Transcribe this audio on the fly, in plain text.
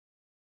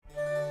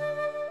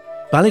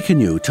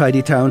Ballycanew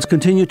tidy towns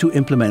continue to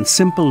implement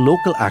simple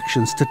local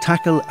actions to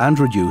tackle and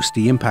reduce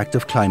the impact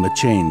of climate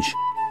change.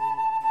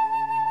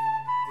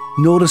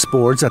 Notice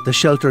boards at the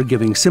shelter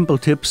giving simple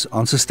tips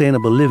on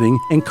sustainable living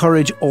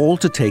encourage all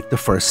to take the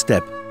first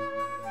step.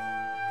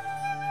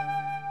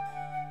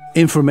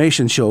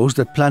 Information shows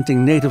that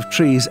planting native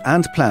trees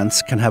and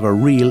plants can have a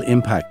real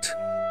impact.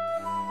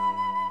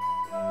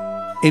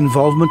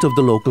 Involvement of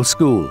the local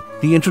school,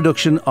 the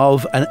introduction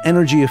of an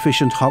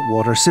energy-efficient hot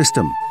water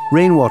system,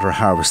 rainwater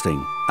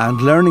harvesting,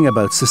 and learning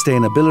about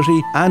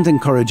sustainability and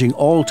encouraging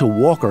all to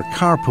walk or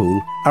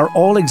carpool are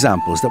all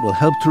examples that will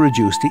help to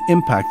reduce the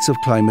impacts of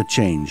climate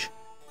change.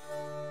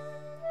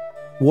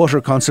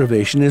 Water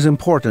conservation is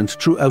important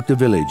throughout the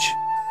village.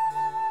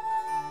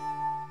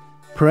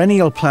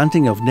 Perennial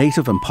planting of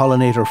native and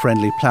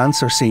pollinator-friendly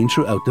plants are seen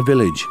throughout the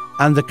village,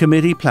 and the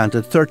committee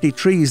planted 30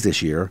 trees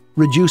this year,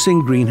 reducing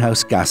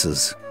greenhouse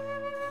gases.